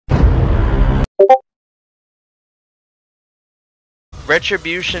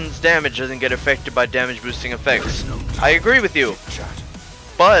Retribution's damage doesn't get affected by damage boosting effects. I agree with you.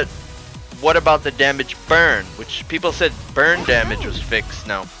 But what about the damage burn? Which people said burn damage was fixed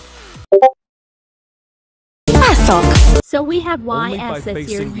now. So we have YSS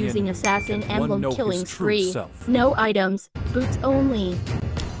here using Assassin Emblem killing spree. No items, boots only.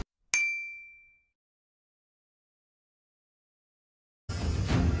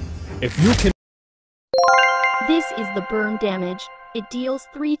 If you can. This is the burn damage. It deals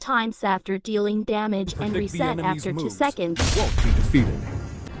 3 times after dealing damage and reset after 2 seconds. You won't be defeated.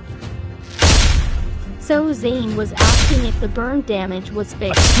 So Zane was asking if the burn damage was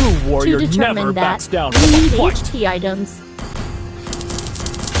fixed. A true warrior to determine never that, backs down we from a need fight. HP items.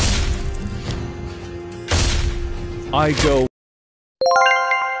 I go.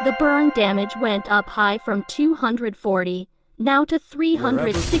 The burn damage went up high from 240, now to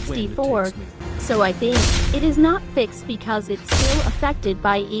 364. So I think it is not fixed because it's still affected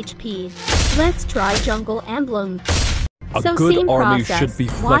by HP. Let's try Jungle Emblem. A good army should be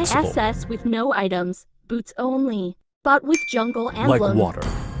flexible. YSS with no items, boots only, but with Jungle Emblem. Like water.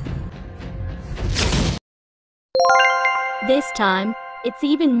 This time, it's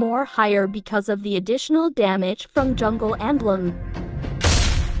even more higher because of the additional damage from Jungle Emblem.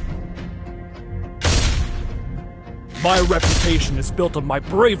 My reputation is built on my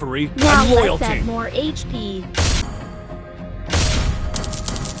bravery Now and loyalty. let's add more HP.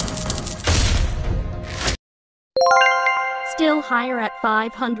 Still higher at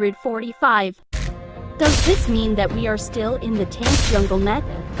 545. Does this mean that we are still in the tank jungle meta?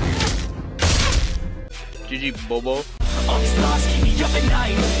 GG Bobo. All these thoughts keep me up at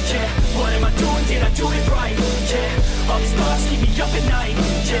night, yeah. What am I doing? Did I do it right? Yeah. All these thoughts keep me up at night,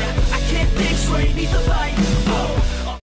 yeah. I can't think straight, need the light.